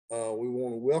We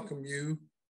want to welcome you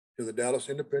to the Dallas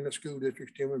Independent School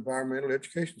District STEM Environmental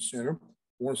Education Center.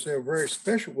 I want to say a very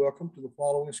special welcome to the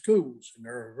following schools, and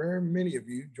there are very many of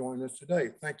you joining us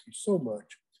today. Thank you so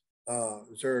much.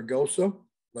 Zaragoza,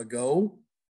 Lago,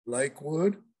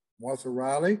 Lakewood, Martha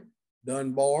Riley,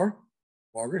 Dunbar,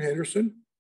 Margaret Henderson,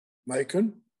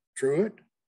 Macon, Truett,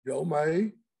 Joe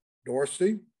May,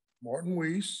 Dorsey, Martin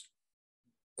Weiss,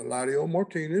 Eladio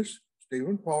Martinez,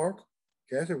 Stephen Park,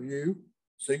 Catherine View,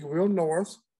 Seagoville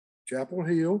North, Chapel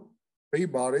Hill,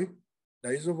 Peabody,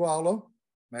 De Zavala,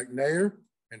 McNair,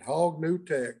 and Hogg New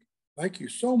Tech. Thank you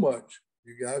so much,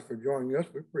 you guys, for joining us.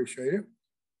 We appreciate it.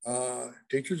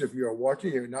 Teachers, if you are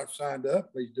watching and you're not signed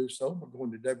up, please do so by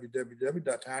going to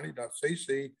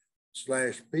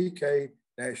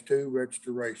www.tiny.cc/PK-2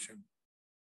 registration.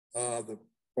 The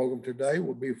program today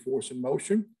will be force in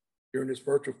motion. During this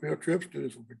virtual field trip,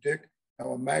 students will predict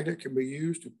how a magnet can be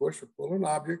used to push or pull an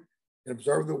object and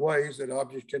observe the ways that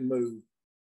objects can move.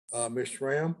 Ms.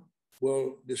 Schramm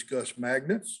will discuss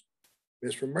magnets.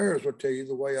 Ms. Ramirez will tell you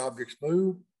the way objects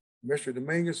move. Mr.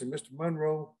 Dominguez and Mr.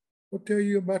 Monroe will tell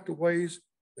you about the ways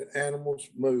that animals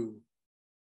move.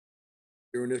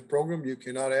 During this program, you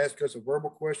cannot ask us a verbal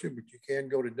question, but you can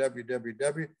go to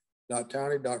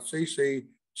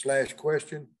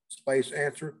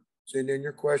www.tiny.cc/question-answer. Send in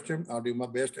your question. I'll do my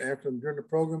best to answer them during the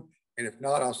program. And if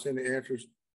not, I'll send the answers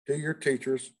to your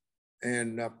teachers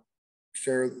and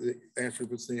share the answers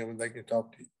with them, and they can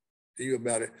talk to you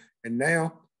about it. And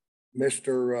now, Ms.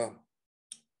 Schramm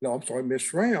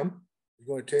is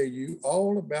going to tell you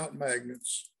all about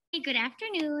magnets. Hey, good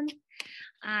afternoon.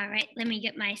 All right, let me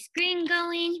get my screen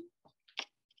going.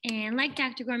 And like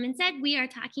Dr. Gorman said, we are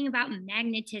talking about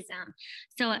magnetism.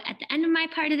 So at the end of my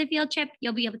part of the field trip,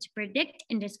 you'll be able to predict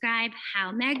and describe how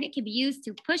a magnet can be used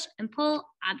to push and pull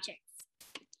objects.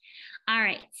 All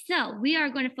right, so we are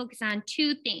going to focus on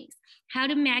two things: how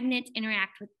do magnets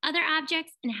interact with other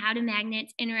objects and how do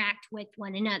magnets interact with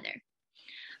one another.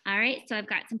 All right, so I've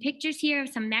got some pictures here of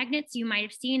some magnets you might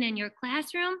have seen in your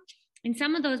classroom, and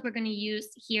some of those we're going to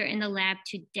use here in the lab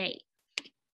today.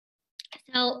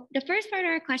 So the first part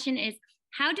of our question is,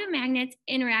 how do magnets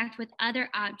interact with other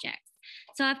objects?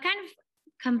 So I've kind of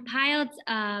compiled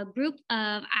a group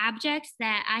of objects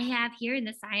that I have here in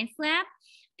the science lab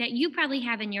that you probably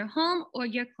have in your home or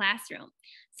your classroom.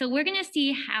 So we're going to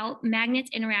see how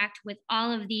magnets interact with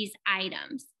all of these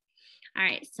items. All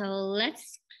right, so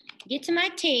let's get to my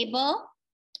table,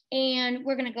 and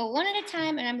we're going to go one at a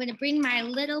time, and I'm going to bring my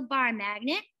little bar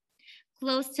magnet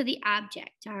close to the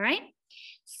object. All right.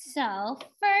 So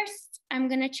first, I'm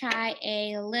going to try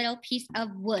a little piece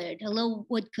of wood, a little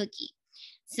wood cookie.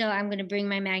 So I'm going to bring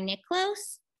my magnet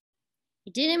close.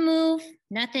 It didn't move,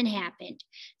 nothing happened.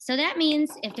 So that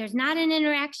means if there's not an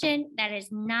interaction, that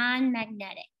is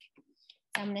non-magnetic.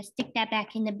 So I'm going to stick that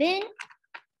back in the bin.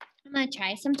 I'm going to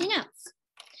try something else.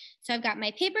 So I've got my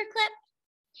paper clip,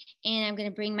 and I'm going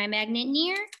to bring my magnet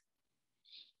near,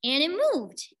 and it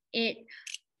moved. It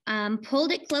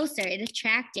pulled it closer, it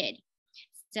attracted.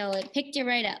 So it picked it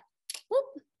right up.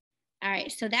 Whoop. All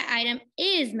right, so that item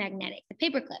is magnetic, the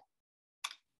paper clip.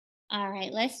 All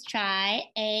right, let's try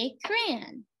a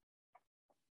crayon.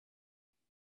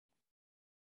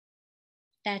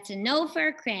 That's a no for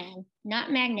a crayon,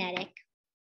 not magnetic.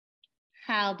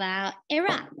 How about a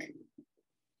rock?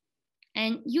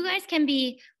 And you guys can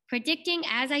be predicting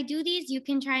as I do these. You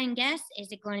can try and guess,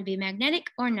 is it going to be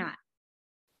magnetic or not?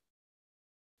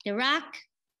 The rock,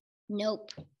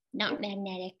 nope, not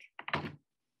magnetic.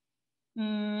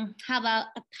 How about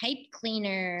a pipe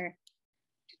cleaner?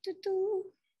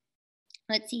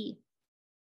 Let's see.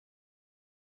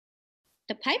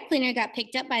 The pipe cleaner got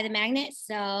picked up by the magnet,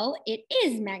 so it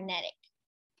is magnetic.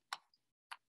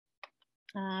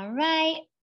 All right,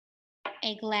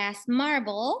 a glass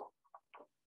marble.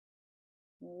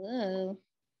 Whoa.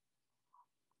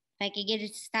 If I could get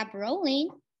it to stop rolling.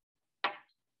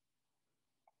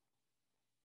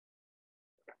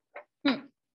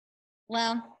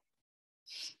 Well,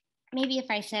 maybe if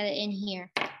I set it in here,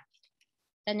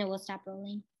 then it will stop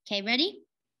rolling. Okay, ready?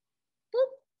 Boop.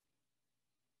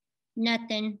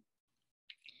 Nothing.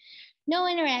 No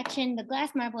interaction. The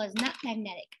glass marble is not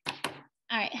magnetic.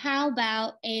 All right, how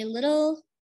about a little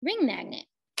ring magnet?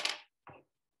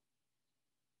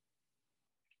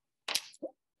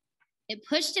 It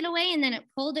pushed it away and then it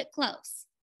pulled it close.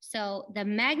 So the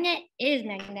magnet is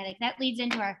magnetic. That leads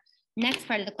into our next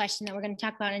part of the question that we're going to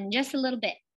talk about in just a little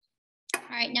bit. All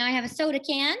right, now I have a soda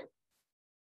can.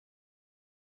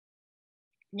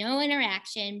 No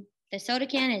interaction. The soda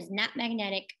can is not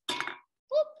magnetic.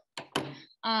 Whoop.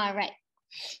 All right.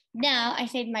 Now I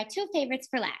saved my two favorites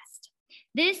for last.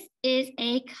 This is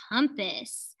a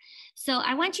compass. So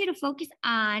I want you to focus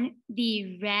on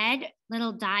the red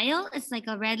little dial. It's like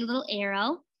a red little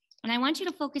arrow. And I want you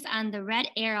to focus on the red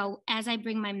arrow as I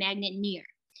bring my magnet near.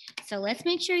 So let's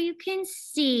make sure you can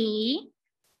see.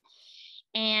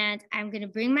 And I'm going to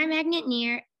bring my magnet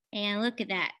near, and look at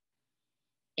that.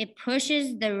 It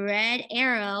pushes the red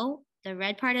arrow, the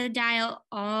red part of the dial,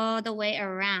 all the way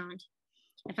around.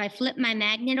 If I flip my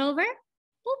magnet over,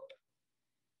 boop,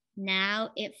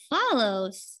 now it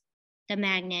follows the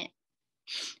magnet.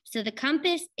 So the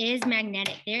compass is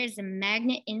magnetic. There is a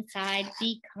magnet inside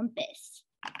the compass.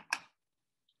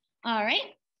 All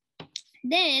right.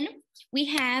 Then we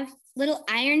have little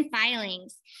iron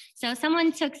filings. So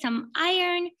someone took some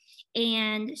iron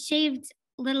and shaved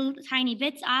little tiny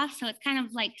bits off. So it's kind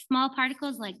of like small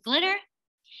particles like glitter.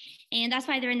 And that's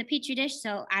why they're in the Petri dish,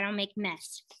 so I don't make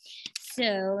mess.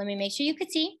 So let me make sure you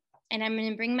could see. And I'm going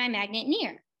to bring my magnet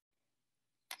near.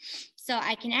 So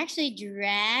I can actually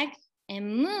drag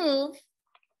and move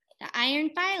the iron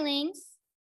filings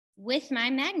with my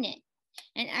magnet.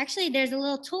 And actually there's a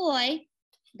little toy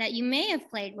that you may have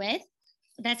played with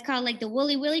that's called like the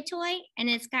Woolly Willy toy, and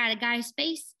it's got a guy's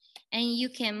face, and you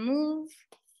can move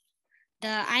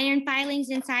the iron filings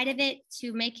inside of it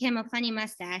to make him a funny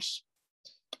mustache.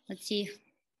 Let's see.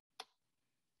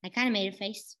 I kind of made a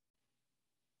face.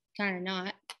 Kind of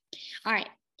not. All right.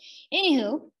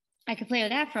 Anywho, I could play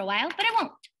with that for a while, but I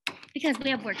won't because we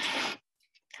have work to do.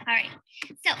 All right.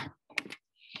 So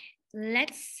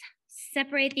let's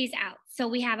separate these out. So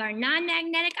we have our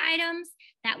non-magnetic items.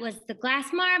 That was the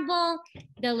glass marble,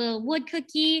 the little wood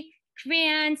cookie,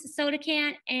 crayons, soda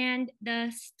can, and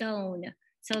the stone.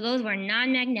 So those were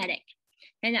non-magnetic.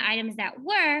 Then the items that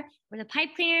were the pipe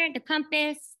cleaner, the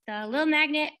compass, the little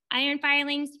magnet, iron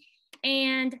filings,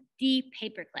 and the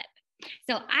paper clip.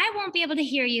 So I won't be able to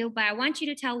hear you, but I want you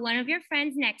to tell one of your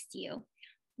friends next to you,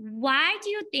 why do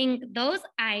you think those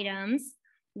items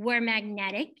were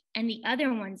magnetic and the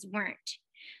other ones weren't?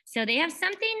 So they have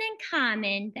something in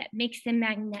common that makes them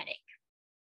magnetic.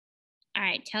 All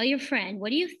right, tell your friend, what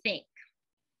do you think?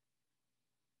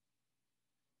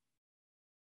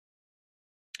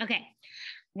 Okay,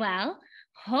 well,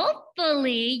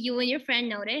 hopefully you and your friend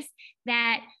notice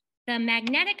that the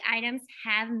magnetic items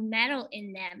have metal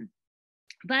in them.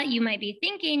 But you might be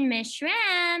thinking, Miss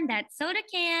Shrem, that soda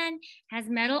can has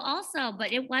metal also,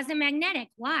 but it wasn't magnetic.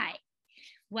 Why?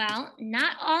 Well,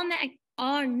 not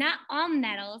all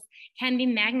metals can be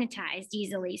magnetized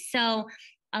easily. So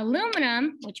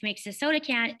aluminum, which makes a soda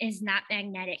can, is not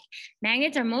magnetic.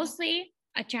 Magnets are mostly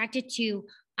attracted to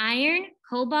iron,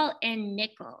 cobalt, and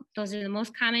nickel. Those are the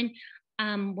most common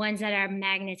ones that are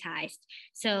magnetized.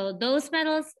 So those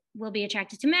metals will be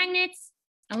attracted to magnets.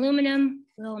 Aluminum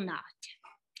will not.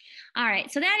 All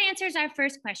right, so that answers our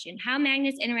first question, how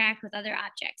magnets interact with other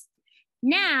objects.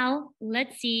 Now,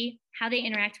 let's see how they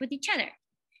interact with each other.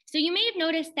 So you may have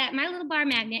noticed that my little bar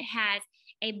magnet has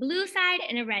a blue side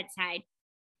and a red side.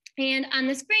 And on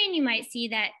the screen, you might see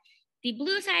that the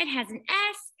blue side has an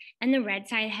S and the red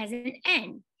side has an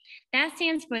N. That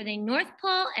stands for the North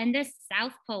Pole and the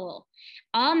South Pole.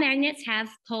 All magnets have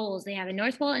poles. They have a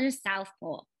North Pole and a South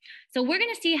Pole. So we're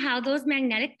going to see how those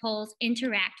magnetic poles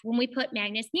interact when we put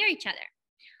magnets near each other.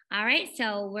 All right,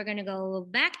 so we're going to go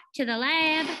back to the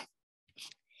lab.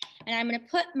 And I'm going to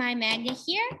put my magnet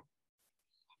here.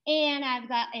 And I've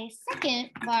got a second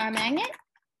bar magnet.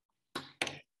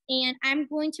 And I'm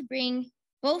going to bring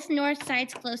both north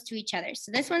sides close to each other.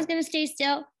 So this one's going to stay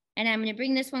still. And I'm going to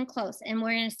bring this one close. And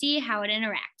we're going to see how it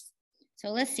interacts. So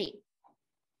let's see.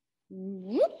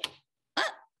 Whoop. Oh,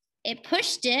 it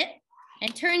pushed it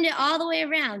and turned it all the way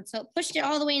around. So it pushed it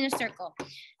all the way in a circle.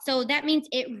 So that means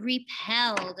it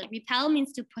repelled. Repel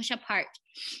means to push apart.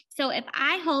 So if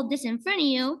I hold this in front of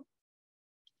you,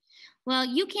 well,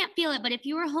 you can't feel it, but if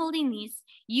you were holding these,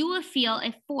 you will feel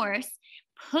a force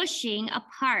pushing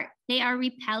apart. They are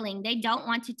repelling. They don't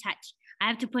want to touch. I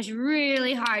have to push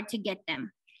really hard to get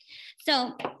them.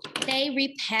 So they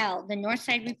repel, the north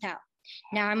side repel.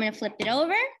 Now I'm going to flip it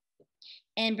over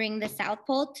and bring the South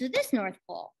Pole to this North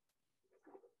Pole.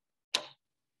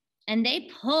 And they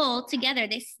pull together.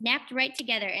 They snapped right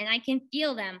together and I can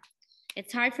feel them.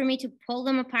 It's hard for me to pull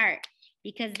them apart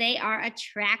because they are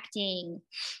attracting.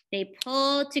 They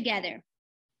pull together.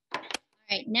 All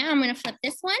right, now I'm going to flip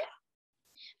this one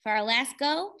for our last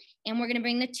go, and we're going to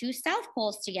bring the two South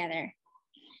Poles together.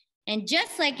 And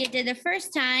just like it did the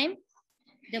first time,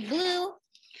 the blue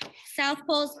South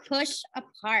Poles push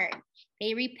apart.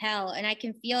 They repel, and I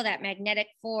can feel that magnetic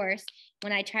force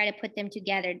when I try to put them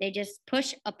together. They just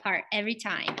push apart every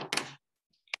time.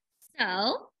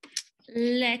 So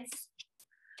let's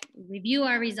review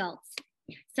our results.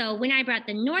 So when I brought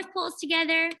the North Poles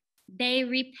together, they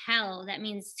repel. That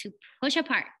means to push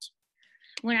apart.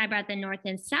 When I brought the North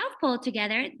and South Pole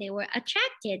together, they were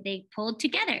attracted. They pulled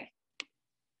together.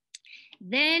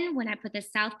 Then when I put the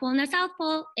South Pole and the South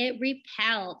Pole, it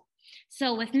repelled.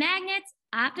 So with magnets,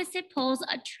 opposite poles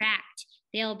attract.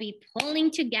 They'll be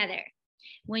pulling together.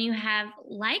 When you have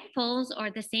like poles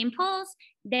or the same poles,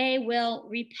 they will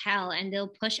repel and they'll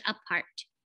push apart.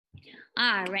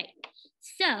 All right,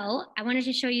 so I wanted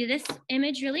to show you this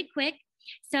image really quick.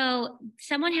 So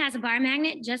someone has a bar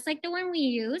magnet just like the one we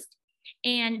used,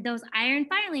 and those iron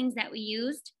filings that we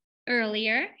used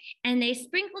earlier, and they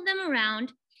sprinkled them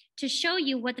around to show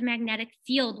you what the magnetic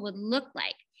field would look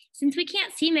like. Since we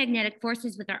can't see magnetic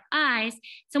forces with our eyes,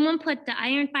 someone put the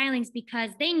iron filings because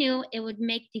they knew it would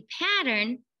make the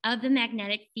pattern of the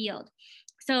magnetic field.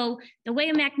 So the way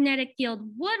a magnetic field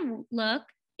would look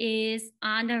is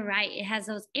on the right. It has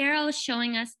those arrows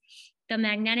showing us the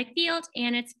magnetic field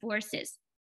and its forces.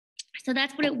 So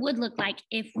that's what it would look like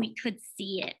if we could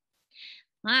see it.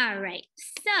 All right,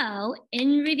 so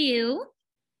in review,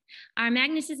 our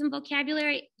magnetism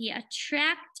vocabulary, the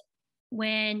attract,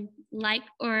 when like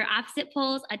or opposite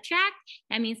poles attract,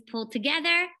 that means pull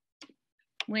together.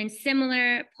 When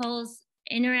similar poles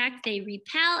interact, they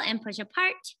repel and push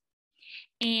apart.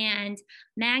 And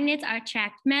magnets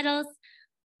attract metal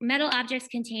objects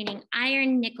containing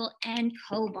iron, nickel, and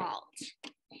cobalt.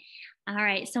 All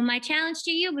right, so my challenge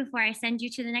to you before I send you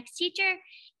to the next teacher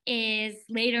is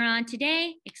later on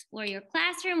today, explore your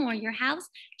classroom or your house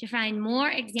to find more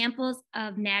examples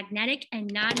of magnetic and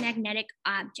non-magnetic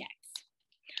objects.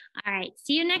 All right,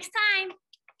 see you next time.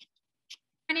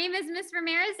 My name is Ms.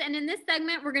 Ramirez, and in this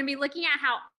segment, we're going to be looking at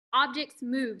how objects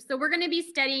move. So we're going to be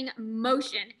studying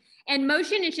motion, and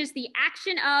motion is just the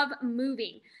action of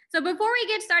moving. So before we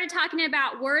get started talking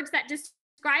about words that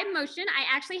describe motion,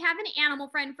 I actually have an animal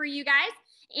friend for you guys,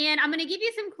 and I'm going to give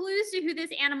you some clues to who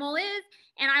this animal is,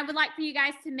 and I would like for you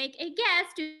guys to make a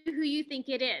guess to who you think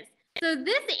it is. So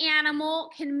this animal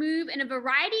can move in a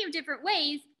variety of different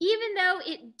ways, even though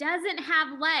it doesn't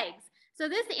have legs. So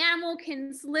this animal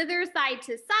can slither side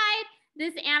to side.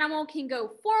 This animal can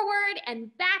go forward and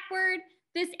backward.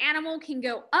 This animal can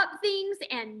go up things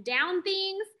and down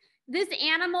things. This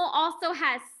animal also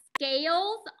has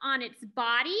scales on its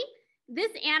body.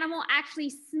 This animal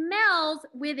actually smells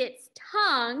with its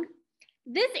tongue.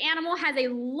 This animal has a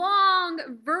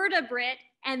long vertebrate,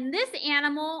 and this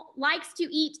animal likes to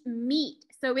eat meat.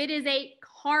 So it is a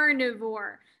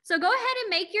carnivore. So go ahead and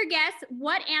make your guess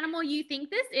what animal you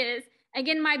think this is.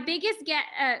 Again, my biggest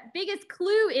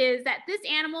clue is that this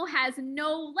animal has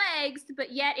no legs,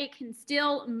 but yet it can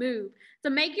still move. So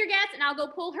make your guess, and I'll go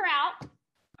pull her out.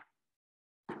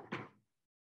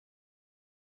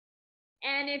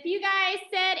 And if you guys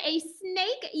said a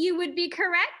snake, you would be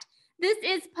correct. This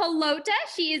is Pelota.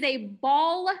 She is a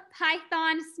ball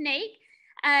python snake.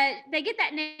 They get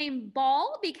that name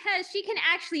ball because she can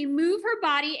actually move her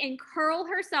body and curl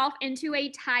herself into a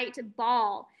tight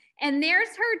ball. And there's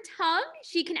her tongue.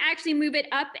 She can actually move it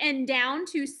up and down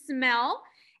to smell.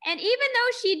 And even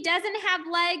though she doesn't have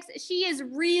legs, she is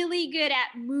really good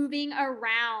at moving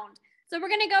around. So we're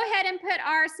going to go ahead and put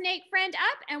our snake friend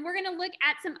up, and we're going to look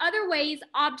at some other ways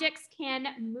objects can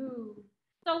move.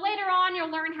 So later on,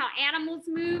 you'll learn how animals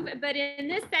move, but in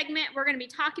this segment, we're going to be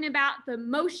talking about the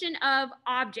motion of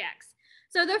objects.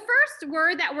 So the first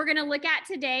word that we're going to look at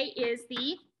today is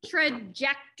the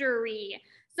trajectory.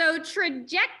 So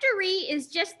trajectory is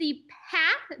just the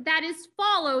path that is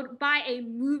followed by a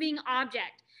moving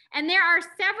object. And there are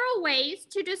several ways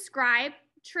to describe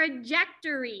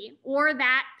trajectory or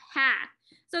that path.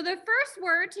 So the first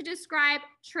word to describe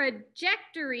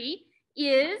trajectory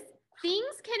is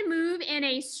things can move in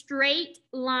a straight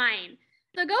line.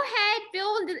 So go ahead,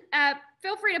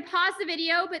 feel free to pause the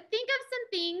video, but think of some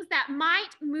things that might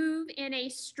move in a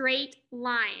straight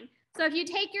line. So if you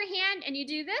take your hand and you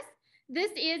do this,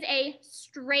 this is a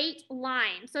straight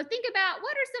line. So think about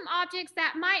what are some objects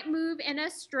that might move in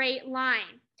a straight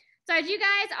line. So as you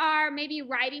guys are maybe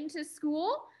riding to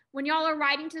school, when y'all are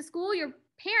riding to school, your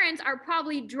parents are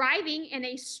probably driving in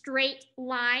a straight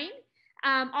line.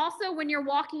 Also, when you're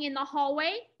walking in the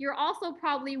hallway, you're also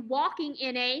probably walking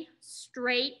in a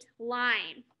straight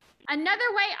line. Another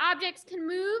way objects can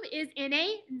move is in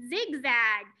a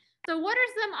zigzag. So what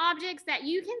are some objects that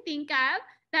you can think of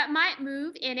that might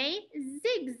move in a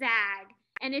zigzag?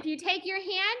 And if you take your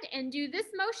hand and do this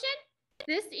motion,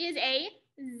 this is a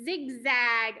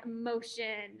zigzag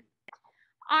motion.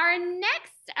 Our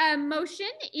next motion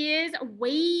is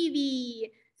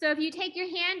wavy. So if you take your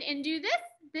hand and do this,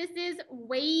 This is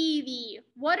wavy.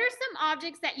 What are some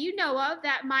objects that you know of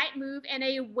that might move in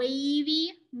a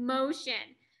wavy motion?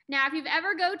 Now, if you've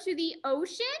ever go to the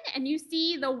ocean and you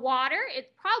see the water,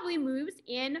 it probably moves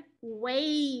in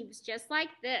waves, just like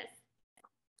this.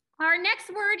 Our next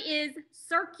word is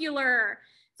circular.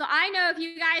 So I know if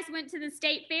you guys went to the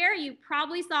state fair, you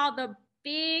probably saw the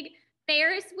big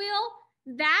Ferris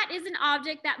wheel. That is an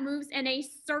object that moves in a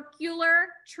circular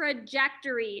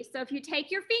trajectory. So if you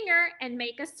take your finger and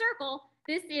make a circle,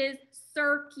 this is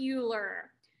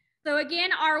circular. So again,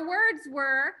 our words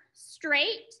were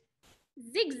straight,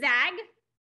 zigzag,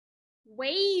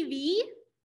 wavy,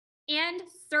 and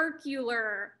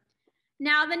circular.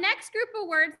 Now, the next group of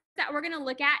words that we're going to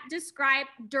look at describe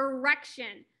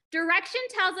direction. Direction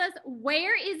tells us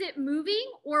where is it moving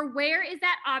or where is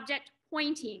that object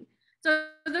pointing. So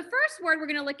the first word we're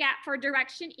going to look at for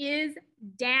direction is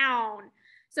down.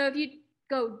 So if you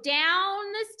go down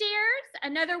the stairs,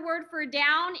 another word for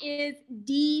down is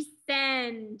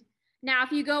descend. Now,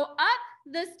 if you go up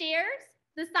the stairs,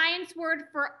 the science word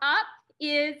for up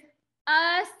is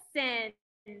ascend.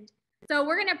 So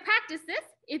we're going to practice this.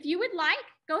 If you would like,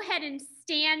 go ahead and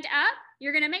stand up.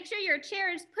 You're going to make sure your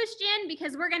chair is pushed in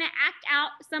because we're going to act out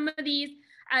some of these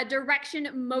direction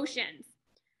motions.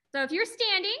 So if you're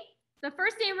standing, the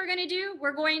first thing we're going to do,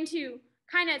 we're going to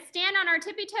kind of stand on our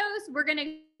tippy toes. We're going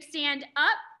to stand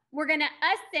up. We're going to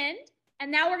ascend.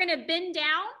 And now we're going to bend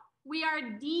down. We are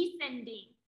descending.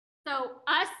 So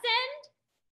ascend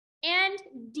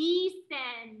and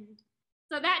descend.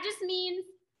 So that just means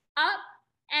up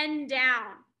and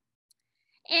down.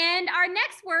 And our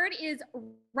next word is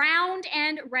round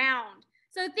and round.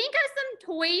 So think of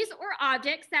some toys or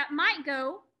objects that might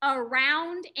go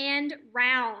around and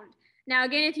round. Now,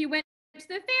 again, if you went to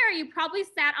the fair, you probably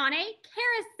sat on a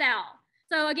carousel.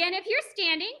 So again, if you're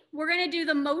standing, we're going to do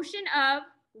the motion of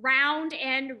round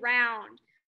and round.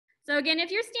 So again,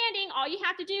 if you're standing, all you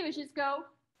have to do is just go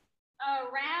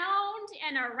around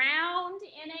and around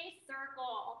in a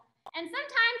circle. And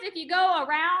sometimes if you go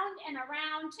around and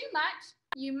around too much,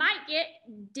 you might get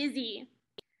dizzy.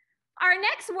 Our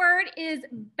next word is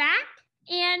back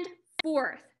and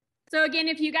forth. So again,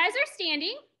 if you guys are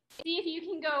standing, see if you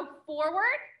can go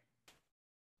forward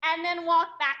and then walk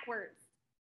backwards.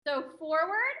 So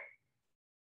forward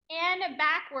and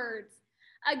backwards.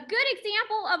 A good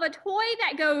example of a toy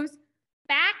that goes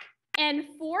back and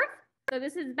forth, so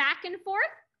this is back and forth,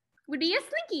 would be a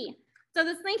slinky. So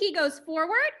the slinky goes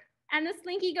forward and the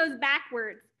slinky goes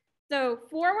backwards. So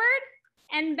forward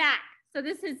and back. So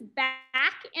this is back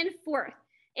and forth.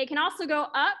 It can also go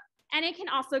up and it can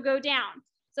also go down.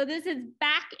 So this is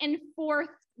back and forth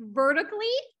vertically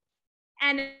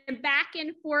and back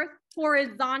and forth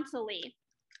horizontally.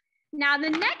 Now the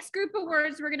next group of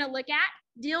words we're going to look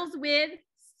at deals with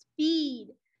speed.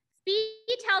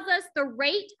 Speed tells us the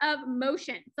rate of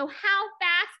motion. So how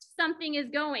fast something is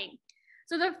going.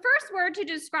 So the first word to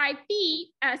describe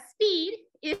speed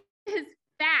is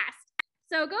fast.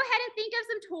 So go ahead and think of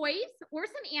some toys or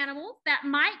some animals that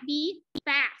might be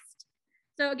fast.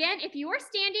 So again, if you are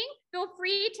standing, feel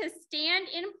free to stand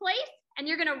in place and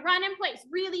you're going to run in place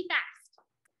really fast.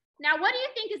 Now, what do you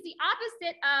think is the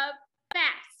opposite of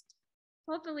fast?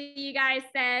 Hopefully you guys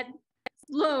said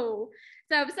slow.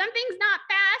 So if something's not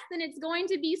fast, then it's going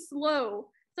to be slow.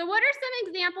 So what are some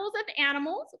examples of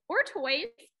animals or toys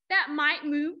that might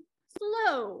move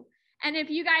slow? And if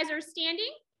you guys are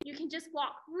standing, you can just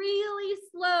walk really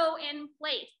slow in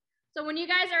place. So when you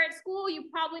guys are at school, you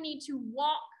probably need to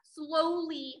walk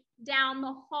slowly down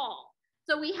the hall.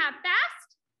 So we have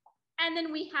fast, and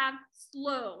then we have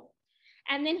slow.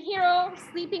 And then here,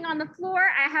 sleeping on the floor,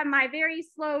 I have my very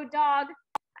slow dog,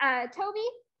 Toby,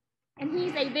 and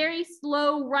he's a very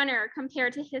slow runner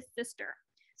compared to his sister.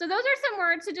 So those are some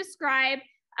words to describe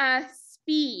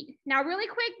speed. Now, really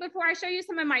quick, before I show you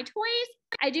some of my toys,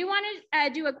 I do want to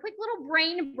do a quick little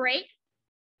brain break,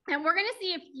 and we're going to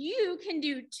see if you can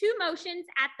do two motions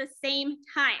at the same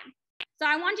time. So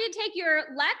I want you to take your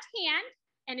left hand,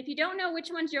 and if you don't know which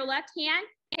one's your left hand,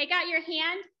 take out your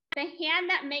hand. The hand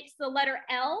that makes the letter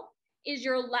L is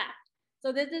your left.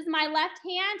 So this is my left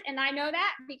hand, and I know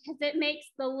that because it makes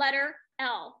the letter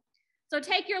L. So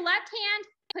take your left hand,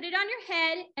 put it on your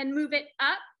head, and move it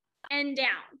up and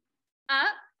down,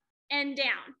 up and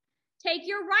down. Take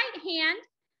your right hand,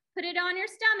 put it on your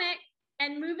stomach,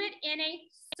 and move it in a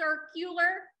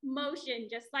circular motion,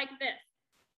 just like this.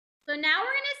 So now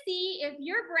we're going to see if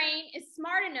your brain is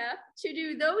smart enough to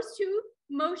do those two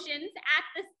motions at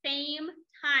the same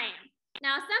time.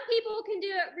 Now, some people can do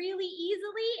it really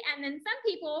easily, and then some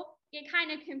people get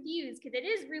kind of confused because it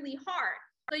is really hard.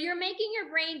 So you're making your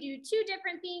brain do two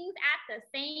different things at the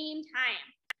same time.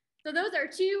 So those are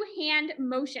two hand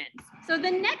motions. So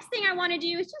the next thing I want to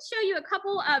do is just show you a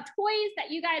couple of toys that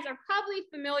you guys are probably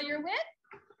familiar with.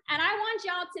 And I want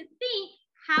y'all to think,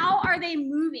 how are they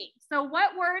moving? So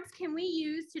what words can we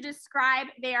use to describe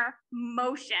their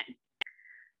motion?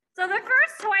 So the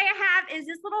first toy I have is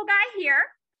this little guy here.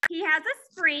 He has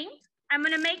a spring. I'm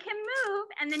going to make him move,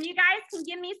 and then you guys can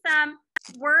give me some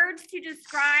words to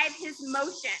describe his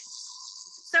motion.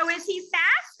 So is he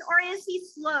fast or is he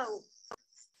slow?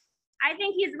 I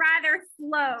think he's rather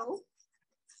slow.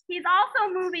 He's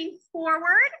also moving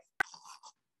forward.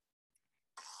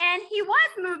 And he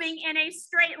was moving in a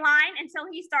straight line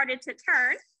until he started to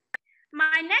turn.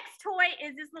 My next toy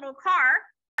is this little car.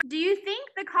 Do you think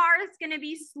the car is going to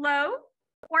be slow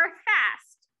or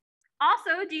fast?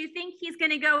 Also, do you think he's going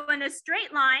to go in a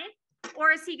straight line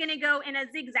or is he going to go in a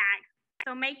zigzag?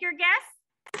 So make your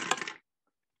guess.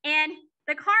 And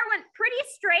the car went pretty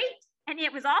straight and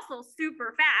it was also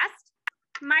super fast.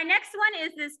 My next one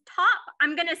is this top.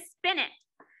 I'm going to spin it.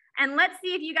 And let's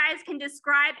see if you guys can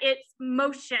describe its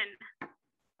motion.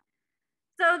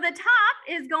 So the top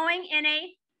is going in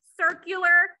a circular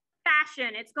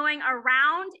fashion. It's going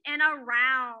around and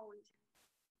around.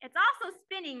 It's also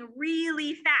spinning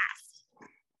really fast.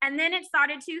 And then it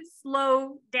started to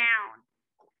slow down.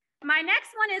 My next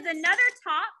one is another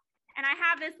top, and I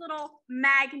have this little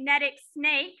magnetic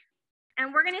snake,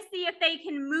 and we're gonna see if they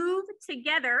can move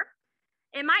together.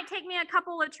 It might take me a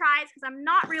couple of tries because I'm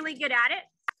not really good at it,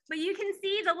 but you can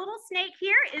see the little snake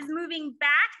here is moving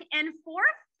back and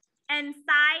forth and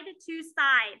side to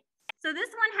side. So this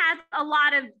one has a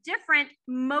lot of different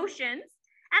motions,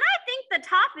 and I think the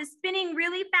top is spinning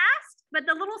really fast, but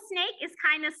the little snake is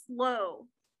kind of slow.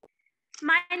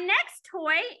 My next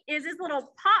toy is this little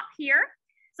pop here.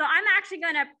 So I'm actually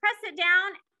going to press it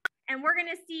down and we're going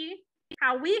to see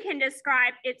how we can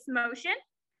describe its motion.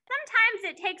 Sometimes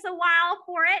it takes a while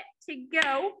for it to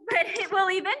go, but it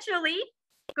will eventually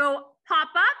go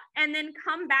pop up and then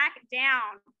come back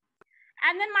down.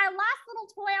 And then my last little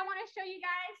toy I want to show you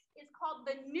guys is called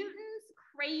the Newton's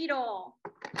Cradle.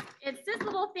 It's this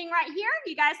little thing right here.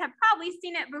 You guys have probably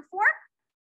seen it before.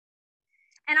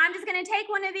 And I'm just going to take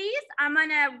one of these. I'm going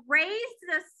to raise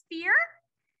the sphere,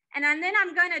 and then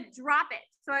I'm going to drop it.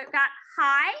 So it got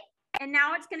high, and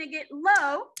now it's going to get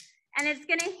low, and it's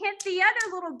going to hit the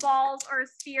other little balls or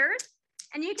spheres.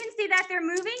 And you can see that they're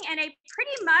moving in a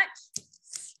pretty much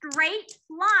straight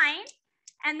line,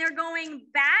 and they're going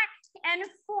back and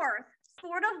forth,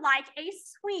 sort of like a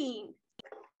swing.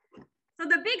 So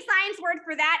the big science word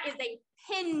for that is a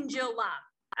pendulum.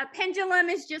 A pendulum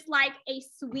is just like a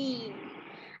swing.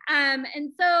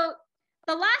 And so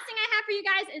the last thing I have for you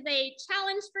guys is a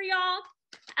challenge for y'all.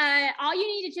 All you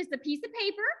need is just a piece of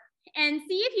paper and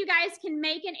see if you guys can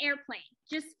make an airplane.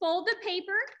 Just fold the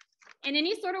paper in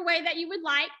any sort of way that you would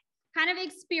like, kind of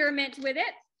experiment with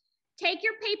it. Take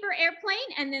your paper airplane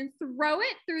and then throw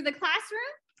it through the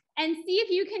classroom and see if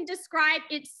you can describe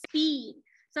its speed.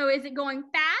 So is it going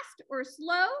fast or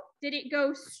slow? Did it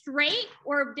go straight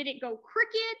or did it go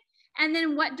crooked? And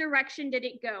then what direction did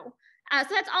it go? So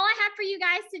that's all I have for you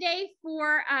guys today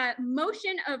for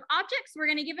motion of objects. We're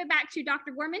going to give it back to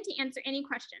Dr. Gorman to answer any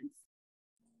questions.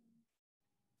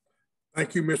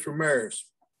 Thank you, Ms. Ramirez.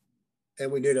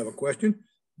 And we did have a question.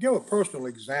 Give a personal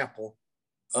example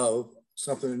of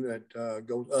something that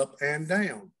goes up and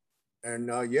down.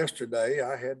 And yesterday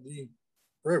I had the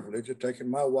privilege of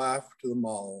taking my wife to the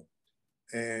mall,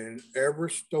 and every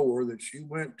store that she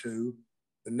went to,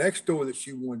 the next store that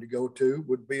she wanted to go to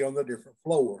would be on the different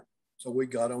floor. So we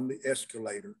got on the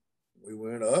escalator. We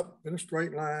went up in a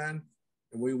straight line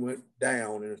and we went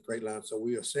down in a straight line. So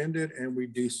we ascended and we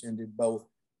descended both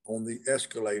on the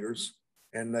escalators,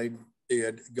 and they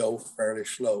did go fairly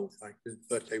slow,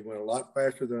 but they went a lot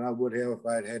faster than I would have if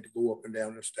I had to go up and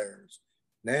down the stairs.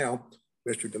 Now,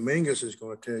 Mr. Dominguez is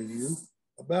going to tell you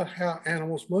about how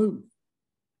animals move.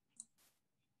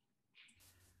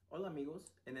 Hola amigos,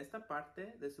 en esta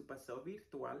parte de su paseo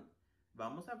virtual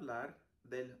vamos a hablar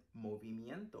del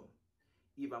movimiento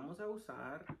y vamos a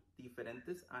usar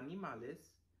diferentes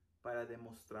animales para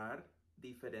demostrar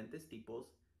diferentes tipos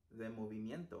de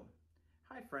movimiento.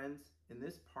 Hi friends, in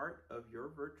this part of your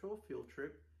virtual field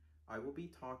trip, I will be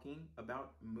talking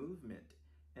about movement,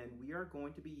 and we are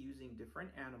going to be using different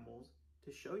animals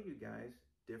to show you guys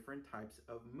different types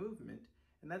of movement,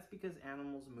 and that's because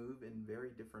animals move in very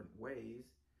different ways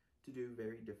to do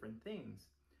very different things.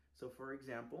 So for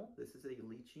example, this is a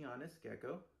Leachianus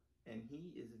gecko, and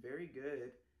he is very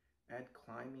good at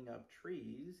climbing up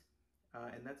trees,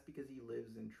 and that's because he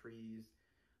lives in trees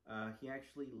He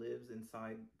actually lives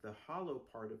inside the hollow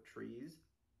part of trees,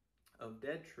 of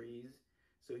dead trees,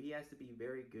 so he has to be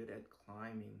very good at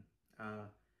climbing. Uh,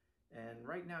 and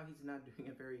right now, he's not doing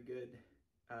a very good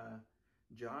uh,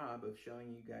 job of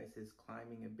showing you guys his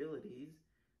climbing abilities,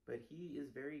 but he is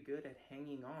very good at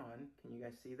hanging on. Can you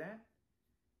guys see that?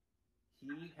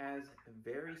 He has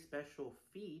very special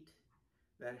feet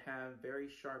that have very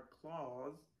sharp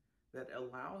claws that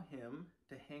allow him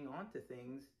to hang on to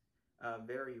things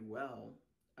very well.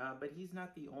 But he's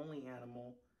not the only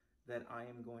animal that I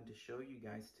am going to show you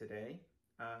guys today.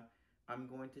 Uh, I'm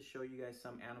going to show you guys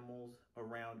some animals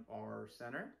around our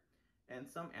center and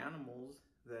some animals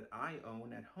that I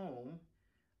own at home,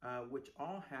 which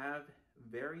all have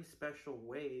very special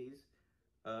ways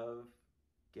of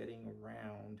getting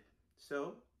around.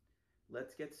 So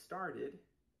let's get started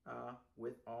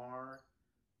with our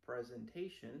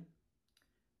presentation.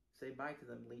 Say bye to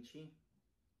them, Lychee.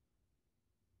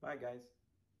 Bye, guys.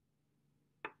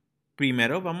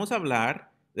 Primero vamos a hablar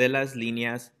de las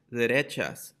líneas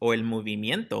derechas o el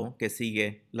movimiento que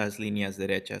sigue las líneas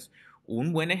derechas.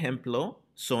 Un buen ejemplo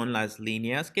son las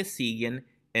líneas que siguen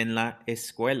en la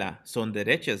escuela. Son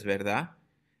derechas, ¿verdad?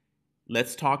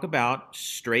 Let's talk about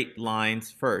straight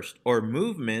lines first, or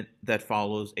movement that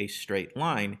follows a straight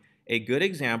line. A good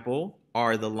example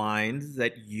are the lines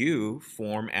that you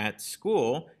form at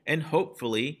school and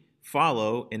hopefully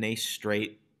follow in a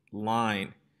straight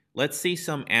line. Let's see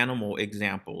some animal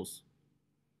examples.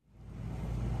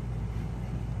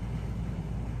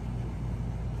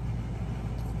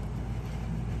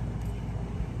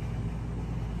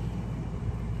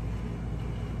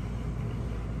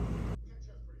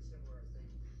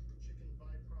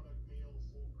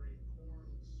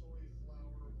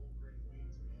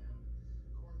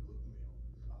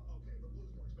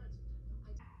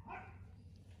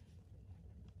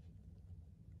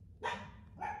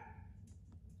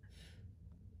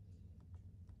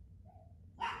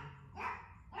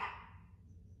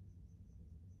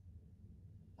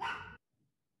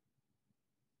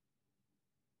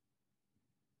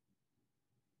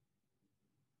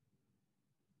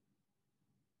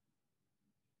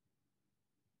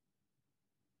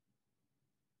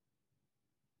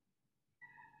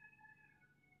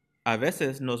 A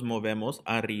veces nos movemos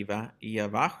arriba y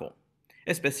abajo,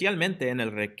 especialmente en el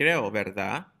recreo,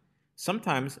 ¿verdad?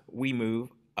 Sometimes we move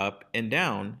up and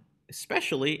down,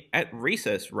 especially at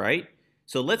recess, right?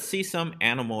 So let's see some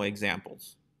animal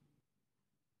examples.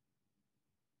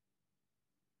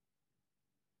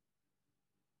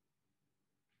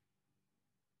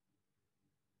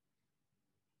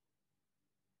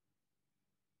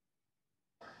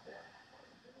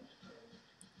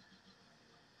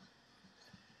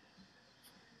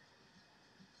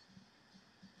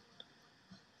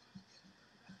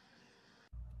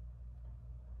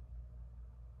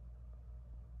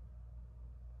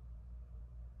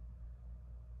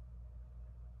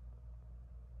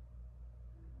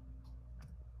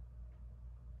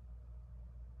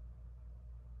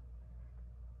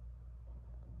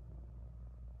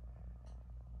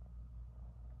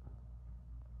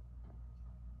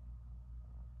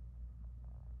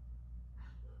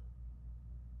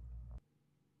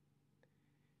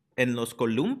 En los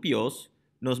columpios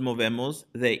nos movemos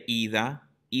de ida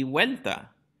y vuelta.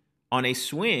 On a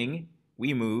swing,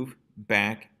 we move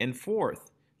back and forth.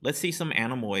 Let's see some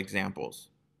animal examples.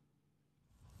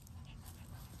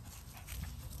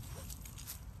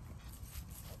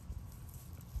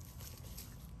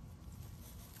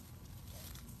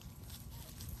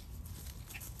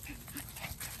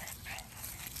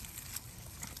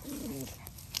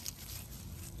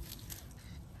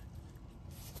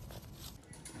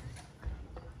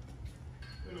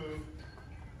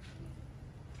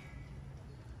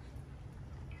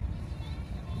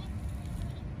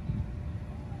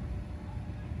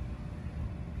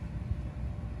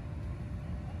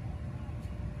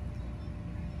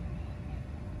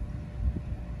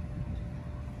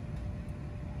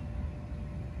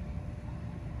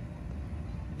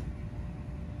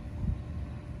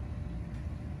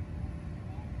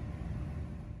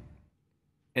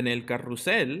 En el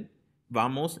carrusel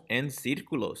vamos en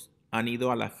círculos. ¿Han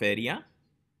ido a la feria?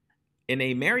 In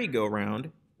a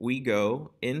merry-go-round, we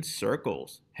go in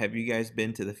circles. Have you guys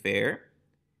been to the fair?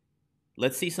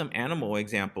 Let's see some animal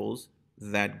examples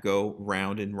that go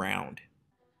round and round.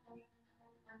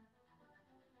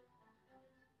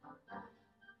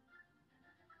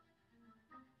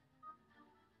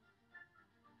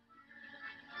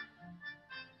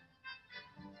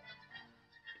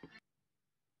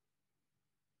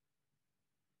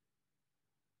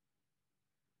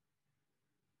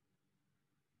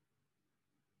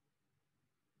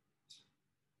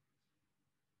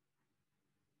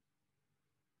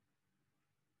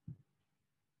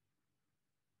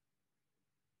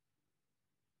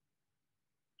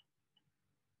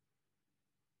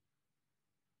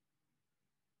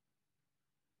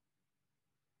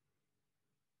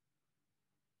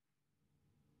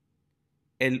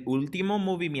 El último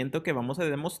movimiento que vamos a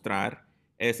demostrar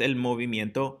es el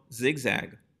movimiento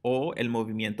zigzag o el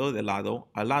movimiento de lado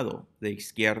a lado, de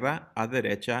izquierda a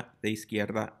derecha, de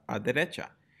izquierda a derecha.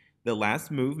 The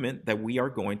last movement that we are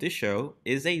going to show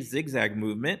is a zigzag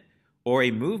movement or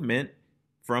a movement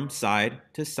from side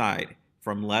to side,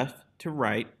 from left to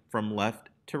right, from left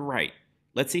to right.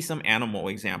 Let's see some animal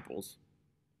examples.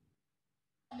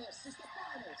 DJ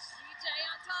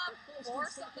on top,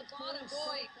 Force on the bottom,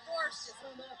 boy, Force just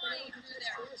flying through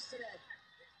there.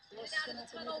 In and out of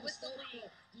the tunnel with the lead.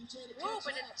 Ooh,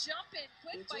 but a jump in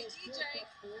quick by DJ.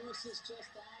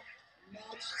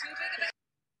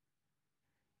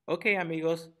 Ok,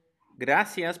 amigos,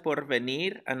 gracias por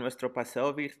venir a nuestro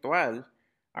paseo virtual.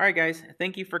 All right, guys,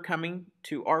 thank you for coming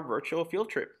to our virtual field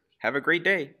trip. Have a great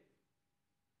day.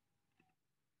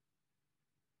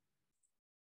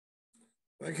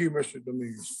 Thank you, Mr.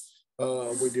 Dominguez.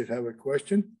 We did have a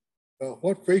question.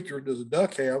 What feature does a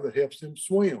duck have that helps them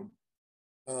swim?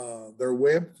 Their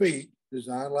webbed feet,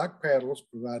 designed like paddles,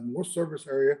 provide more surface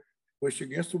area, push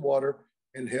against the water,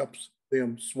 and helps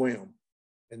them swim.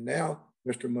 And now,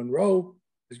 Mr. Monroe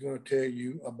is going to tell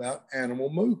you about animal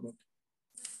movement.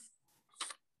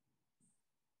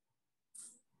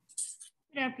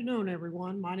 Good afternoon,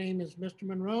 everyone. My name is Mr.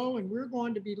 Monroe, and we're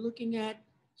going to be looking at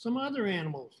some other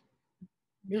animals.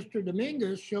 Mr.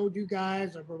 Dominguez showed you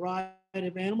guys a variety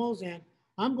of animals, and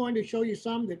I'm going to show you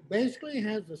some that basically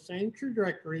has the same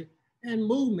trajectory and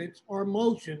movements or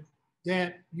motion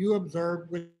that you observed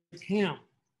with him.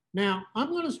 Now, I'm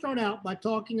going to start out by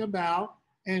talking about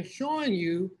and showing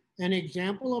you an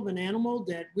example of an animal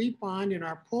that we find in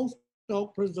our Post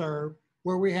Oak Preserve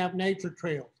where we have nature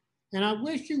trails. And I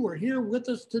wish you were here with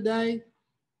us today.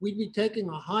 We'd be taking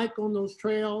a hike on those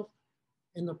trails.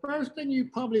 And the first thing you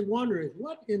probably wonder is,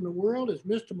 what in the world is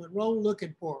Mr. Monroe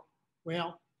looking for?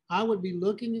 Well, I would be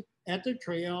looking at the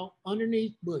trail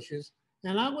underneath bushes,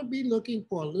 and I would be looking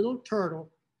for a little turtle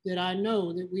that I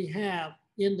know that we have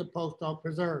in the Post Oak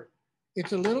Preserve.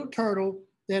 It's a little turtle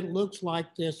that looks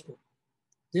like this one.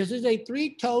 This is a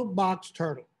three-toed box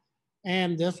turtle,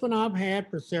 and this one I've had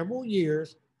for several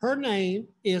years. Her name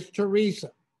is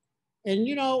Teresa. And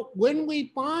you know, when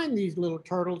we find these little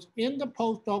turtles in the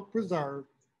Post Oak Preserve,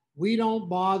 we don't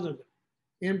bother them.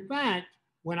 In fact,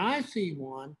 when I see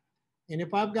one, and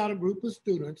if I've got a group of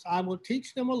students, I will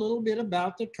teach them a little bit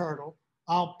about the turtle.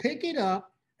 I'll pick it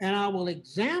up and I will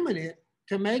examine it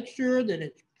to make sure that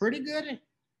it's pretty good,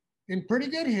 in pretty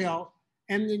good health.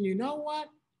 And then you know what?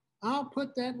 I'll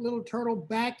put that little turtle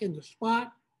back in the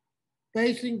spot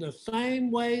facing the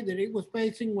same way that it was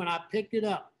facing when I picked it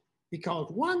up. Because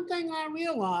one thing I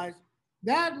realized,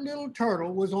 that little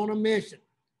turtle was on a mission.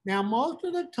 Now, most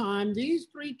of the time, these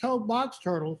three-toed box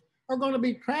turtles are going to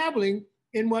be traveling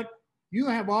in what you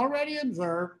have already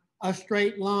observed, a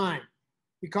straight line.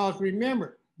 Because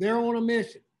remember, they're on a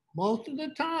mission. Most of the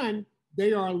time,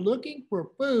 they are looking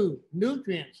for food,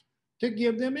 nutrients, to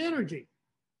give them energy.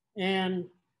 And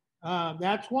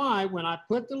that's why when I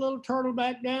put the little turtle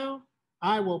back down,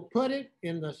 I will put it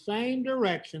in the same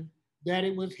direction that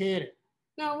it was headed.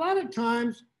 Now, a lot of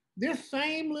times, this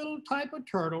same little type of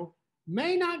turtle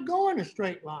may not go in a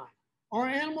straight line, or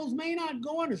animals may not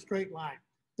go in a straight line.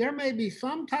 There may be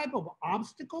some type of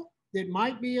obstacle that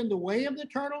might be in the way of the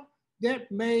turtle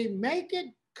that may make it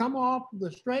come off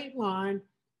the straight line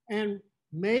and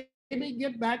maybe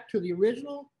get back to the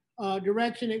original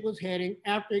direction it was heading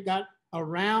after it got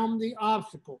around the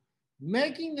obstacle,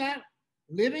 making that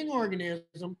living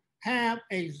organism have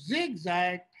a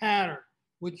zigzag pattern,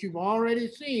 which you've already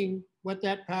seen what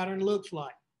that pattern looks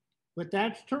like. But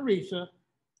that's Teresa,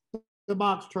 the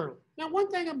box turtle. Now, one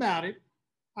thing about it,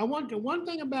 one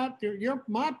thing about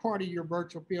my part of your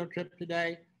virtual field trip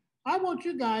today, I want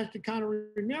you guys to kind of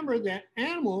remember that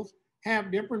animals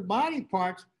have different body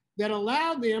parts that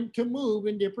allow them to move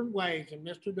in different ways. And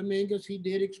Mr. Dominguez, he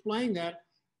did explain that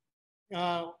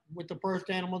with the first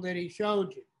animal that he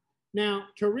showed you. Now,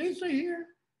 Teresa here,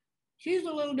 she's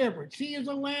a little different. She is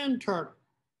a land turtle.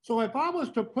 So if I was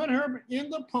to put her in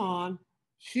the pond,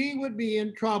 she would be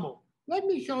in trouble. Let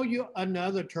me show you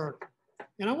another turtle.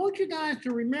 And I want you guys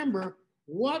to remember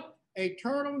what a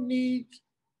turtle needs,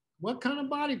 what kind of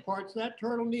body parts that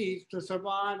turtle needs to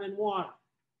survive in water.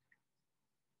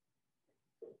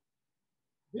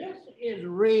 This is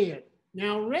Red.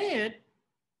 Now, Red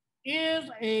is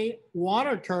a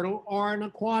water turtle or an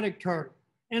aquatic turtle.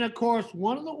 And of course,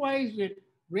 one of the ways that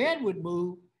Red would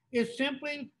move is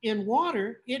simply in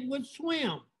water, it would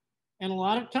swim. And a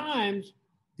lot of times,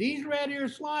 these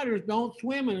red-eared sliders don't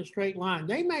swim in a straight line.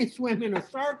 They may swim in a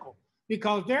circle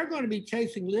because they're going to be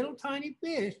chasing little tiny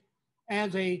fish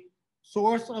as a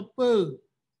source of food.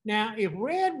 Now, if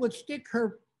Red would stick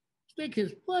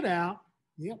his foot out,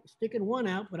 yep, sticking one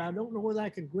out, but I don't know whether I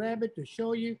can grab it to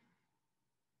show you.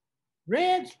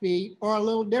 Red's feet are a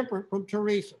little different from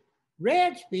Teresa.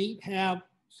 Red's feet have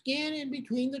skin in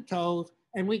between the toes,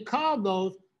 and we call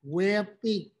those web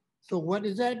feet. So what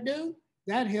does that do?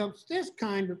 That helps this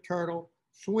kind of turtle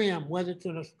swim, whether it's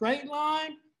in a straight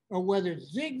line or whether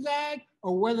it's zigzag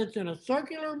or whether it's in a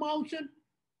circular motion.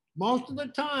 Most of the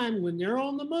time when they're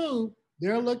on the move,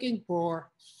 they're looking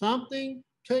for something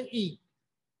to eat.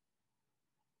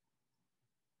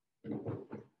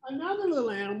 Another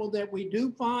little animal that we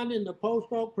do find in the Post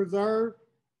Oak Preserve,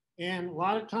 and a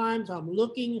lot of times I'm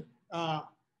looking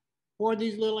for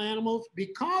these little animals,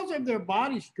 because of their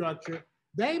body structure,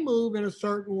 they move in a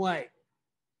certain way.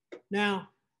 Now,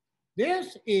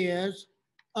 this is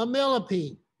a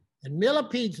millipede, and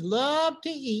millipedes love to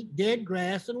eat dead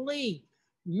grass and leaves.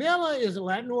 Milla is a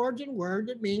Latin origin word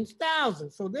that means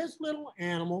 1,000. So this little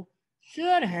animal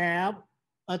should have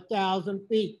 1,000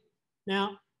 feet.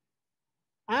 Now,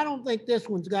 I don't think this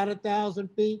one's got 1,000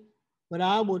 feet, but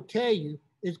I will tell you,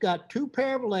 it's got 2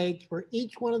 pair of legs for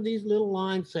each one of these little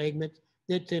line segments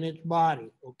that's in its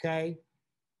body, okay?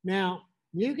 Now,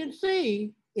 you can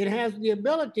see it has the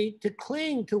ability to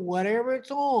cling to whatever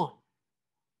it's on.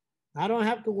 I don't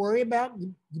have to worry about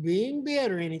being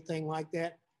bit or anything like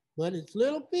that, but its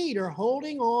little feet are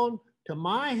holding on to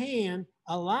my hand,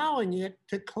 allowing it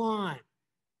to climb.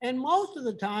 And most of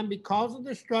the time, because of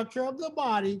the structure of the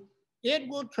body, it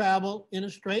will travel in a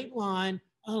straight line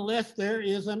unless there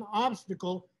is an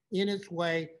obstacle in its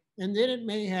way, and then it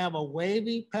may have a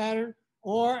wavy pattern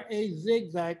or a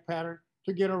zigzag pattern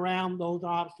to get around those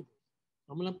obstacles.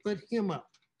 I'm going to put him up.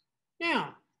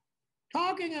 Now,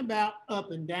 talking about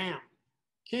up and down,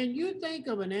 can you think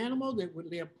of an animal that would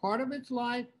live part of its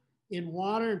life in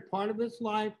water and part of its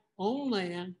life on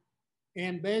land,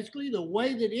 and basically the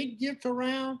way that it gets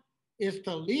around is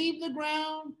to leave the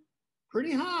ground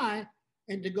pretty high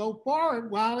and to go forward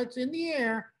while it's in the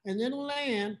air and then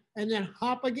land and then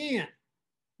hop again?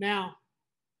 Now,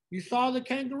 you saw the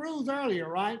kangaroos earlier,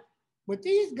 right? But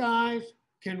these guys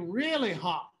can really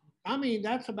hop. I mean,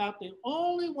 that's about the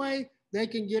only way they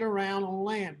can get around on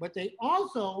land, but they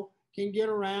also can get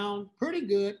around pretty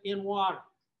good in water.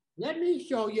 Let me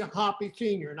show you Hoppy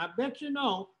Sr., and I bet you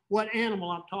know what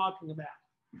animal I'm talking about.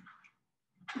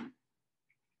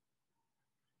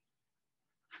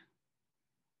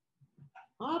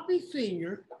 Hoppy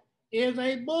Sr. is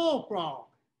a bullfrog.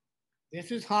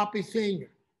 This is Hoppy Sr.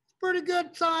 It's a pretty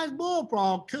good sized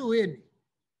bullfrog too, isn't he?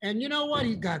 And you know what?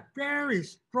 He's got very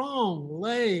strong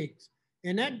legs.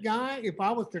 And that guy, if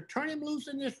I was to turn him loose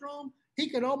in this room, he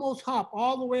could almost hop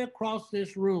all the way across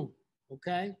this room,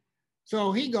 okay?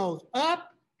 So he goes up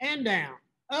and down,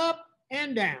 up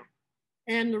and down.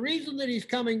 And the reason that he's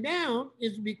coming down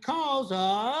is because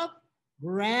of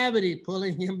gravity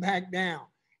pulling him back down.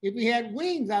 If he had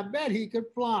wings, I bet he could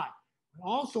fly. But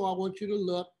also, I want you to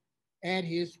look at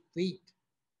his feet.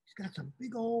 He's got some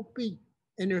big old feet,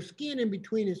 and there's skin in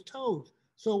between his toes.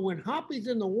 So when Hoppy's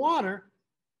in the water,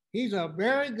 he's a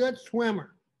very good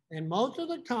swimmer. And most of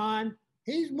the time,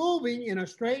 he's moving in a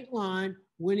straight line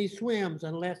when he swims,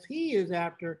 unless he is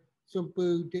after some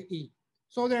food to eat.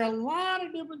 So there are a lot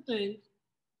of different things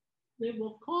that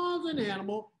will cause an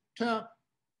animal to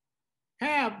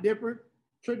have different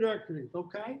trajectories,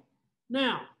 okay?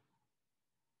 Now,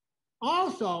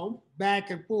 also back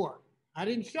and forth. I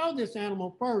didn't show this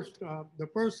animal first, the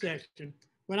first session,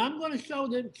 but I'm going to show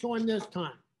him this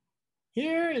time.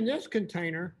 Here in this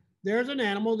container, there's an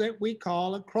animal that we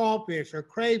call a crawfish or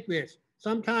crayfish.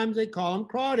 Sometimes they call them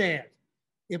crawdads.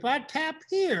 If I tap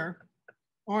here,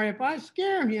 or if I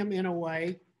scare him in a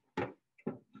way,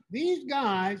 these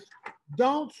guys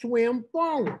don't swim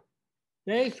forward.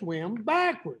 They swim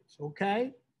backwards,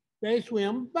 okay? They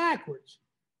swim backwards.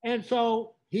 And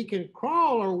so he can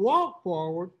crawl or walk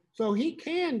forward, so he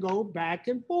can go back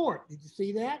and forth. Did you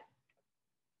see that?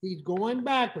 He's going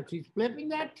backwards. He's flipping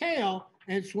that tail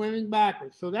and swimming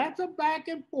backwards. So that's a back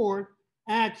and forth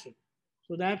action.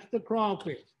 So that's the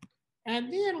crawfish.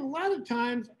 And then a lot of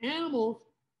times animals,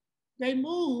 they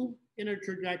move in a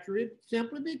trajectory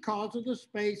simply because of the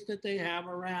space that they have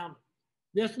around them.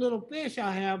 This little fish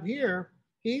I have here,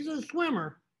 he's a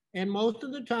swimmer. And most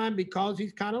of the time, because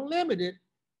he's kind of limited,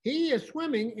 he is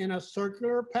swimming in a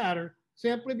circular pattern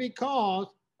simply because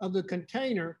of the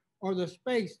container or the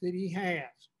space that he has,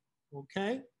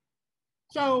 okay?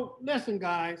 So listen,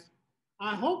 guys,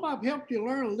 I hope I've helped you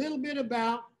learn a little bit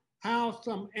about how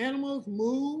some animals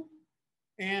move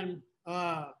and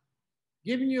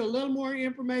giving you a little more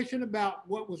information about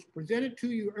what was presented to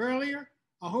you earlier.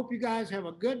 I hope you guys have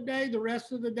a good day the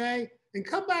rest of the day and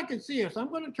come back and see us. I'm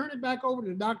going to turn it back over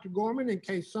to Dr. Gorman in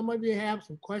case some of you have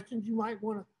some questions you might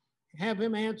want to have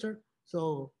him answer.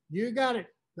 So you got it,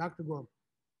 Dr. Gorman.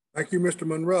 Thank you, Mr.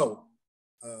 Monroe.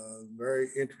 Very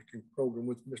interesting program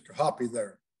with Mr. Hoppy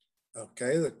there.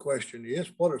 Okay, the question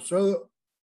is, what are some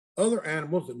other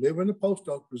animals that live in the Post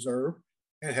Oak Preserve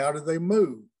and how do they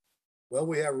move? Well,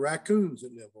 we have raccoons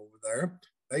that live over there.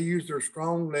 They use their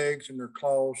strong legs and their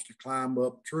claws to climb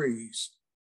up trees.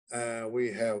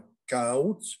 We have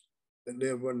coyotes that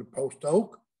live in the Post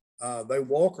Oak. They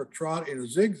walk or trot in a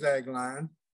zigzag line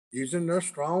using their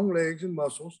strong legs and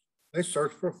muscles. They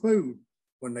search for food.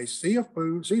 When they see a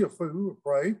food or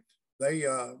prey, they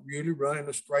usually run in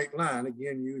a straight line,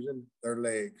 again, using their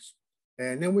legs.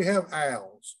 And then we have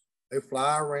owls. They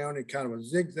fly around in kind of a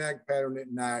zigzag pattern at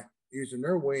night, using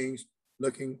their wings,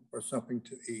 looking for something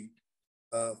to eat.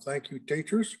 Thank you,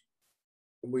 teachers.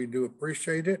 We do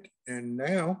appreciate it. And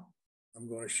now I'm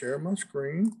going to share my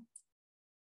screen.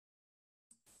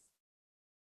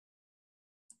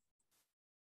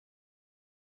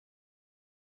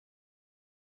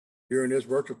 During this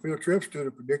virtual field trip,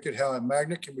 students predicted how a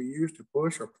magnet can be used to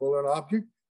push or pull an object.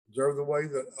 Observe the way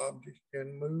that objects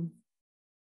can move.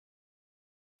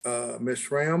 Ms.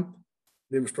 Schramm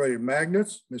demonstrated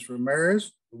magnets. Ms.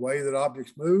 Ramirez, the way that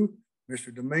objects move.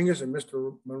 Mr. Dominguez and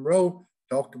Mr. Monroe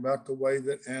talked about the way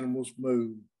that animals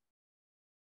move.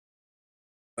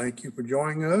 Thank you for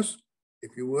joining us.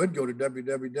 If you would, go to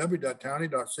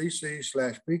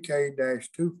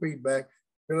www.townie.cc/pk-2feedback,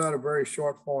 fill out a very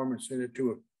short form and send it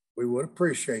to us. We would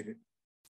appreciate it.